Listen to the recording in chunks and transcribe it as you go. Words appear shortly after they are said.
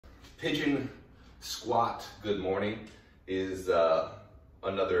Pigeon Squat, good morning, is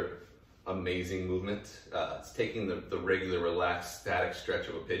another amazing movement. It's taking the regular relaxed static stretch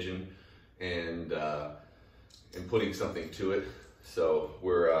of a pigeon and putting something to it. So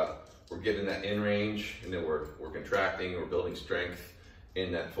we're getting that in range, and then we're contracting, we're building strength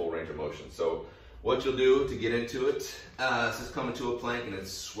in that full range of motion. So what you'll do to get into it is just come into a plank and then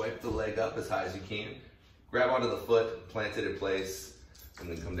swipe the leg up as high as you can. Grab onto the foot, plant it in place, and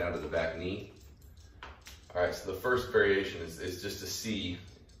then come down to the back knee. All right, so the first variation is just to see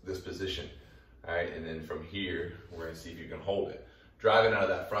this position. All right, and then from here, we're gonna see if you can hold it. Driving out of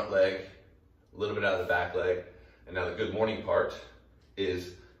that front leg, a little bit out of the back leg. And now the good morning part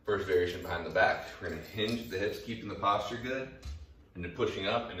is first variation behind the back. We're gonna hinge the hips, keeping the posture good, and then pushing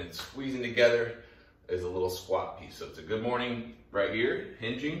up and then squeezing together is a little squat piece. So it's a good morning right here,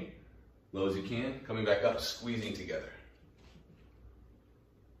 hinging, low as you can, coming back up, squeezing together.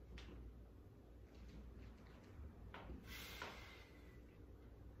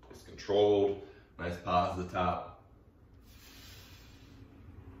 It's controlled, nice pause at the top.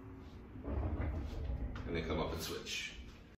 And then come up and switch.